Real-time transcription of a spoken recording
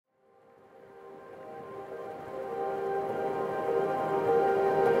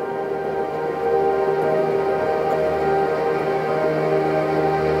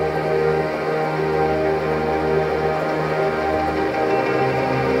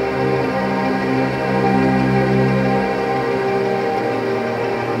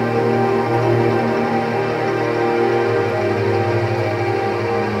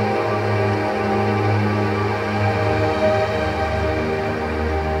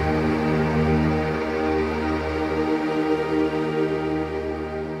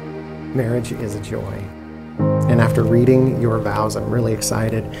marriage is a joy. And after reading your vows, I'm really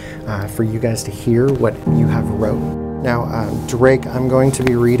excited for you guys to hear what you have wrote. Now, Drake, I'm going to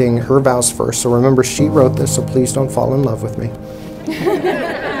be reading her vows first, so remember she wrote this, so please don't fall in love with me.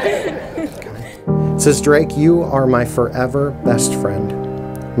 Okay. It says, Drake, you are my forever best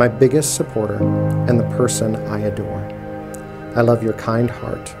friend, my biggest supporter, and the person I adore. I love your kind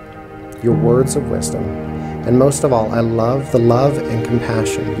heart, your words of wisdom, and most of all, I love the love and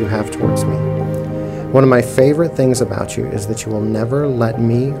compassion you have towards me. One of my favorite things about you is that you will never let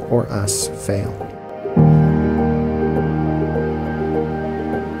me or us fail.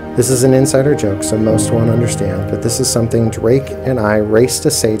 This is an insider joke, so most won't understand, but this is something Drake and I race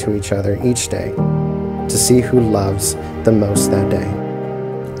to say to each other each day to see who loves the most that day.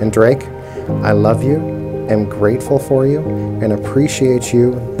 And Drake, I love you, am grateful for you, and appreciate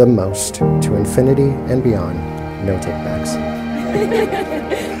you the most to infinity and beyond. No takebacks.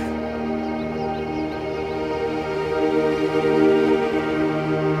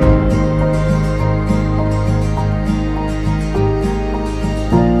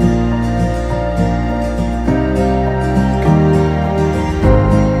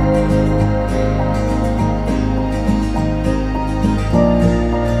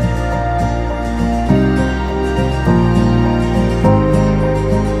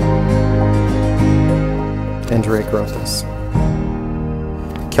 And Drake wrote this.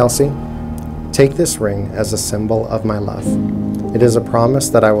 Kelsey, take this ring as a symbol of my love. It is a promise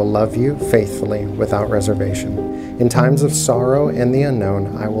that I will love you faithfully without reservation. In times of sorrow and the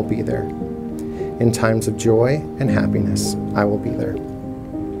unknown, I will be there. In times of joy and happiness, I will be there.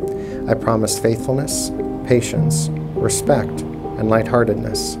 I promise faithfulness, patience, respect, and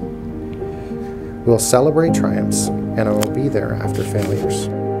lightheartedness. We'll celebrate triumphs, and I will be there after failures.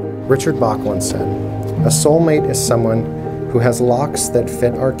 Richard Bach once said, a soulmate is someone who has locks that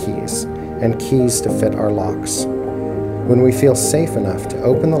fit our keys and keys to fit our locks. When we feel safe enough to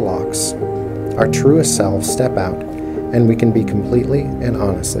open the locks, our truest selves step out and we can be completely and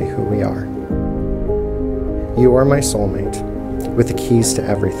honestly who we are. You are my soulmate with the keys to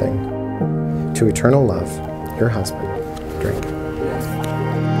everything. To eternal love, your husband, Drake.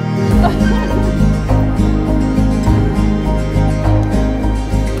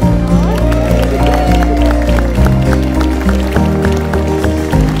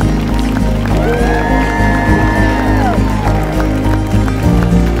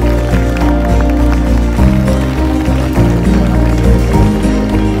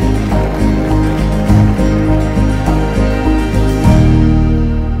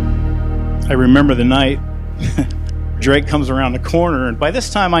 I remember the night Drake comes around the corner, and by this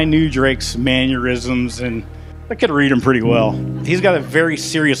time I knew Drake's mannerisms and I could read him pretty well. He's got a very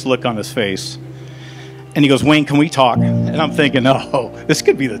serious look on his face. And he goes, Wayne, can we talk? And I'm thinking, oh, this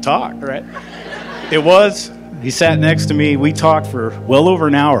could be the talk, right? It was. He sat next to me. We talked for well over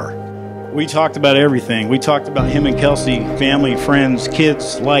an hour. We talked about everything. We talked about him and Kelsey, family, friends,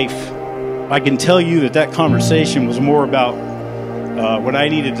 kids, life. I can tell you that that conversation was more about what I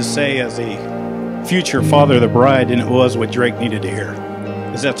needed to say as a future father of the bride than it was what Drake needed to hear.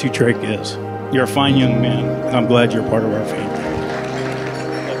 Because that's who Drake is. You're a fine young man, and I'm glad you're part of our family.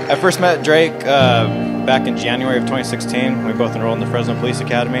 I first met Drake back in January of 2016. We both enrolled in the Fresno Police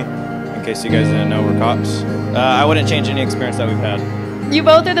Academy. In case you guys didn't know, we're cops. I wouldn't change any experience that we've had. You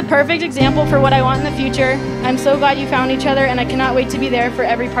both are the perfect example for what I want in the future. I'm so glad you found each other, and I cannot wait to be there for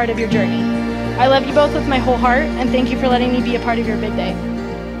every part of your journey. I love you both with my whole heart, and thank you for letting me be a part of your big day.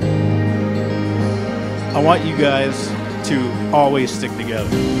 I want you guys to always stick together,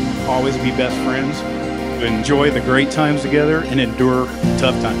 always be best friends, enjoy the great times together, and endure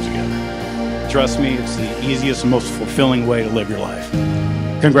tough times together. Trust me, it's the easiest and most fulfilling way to live your life.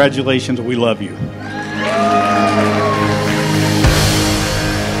 Congratulations, we love you.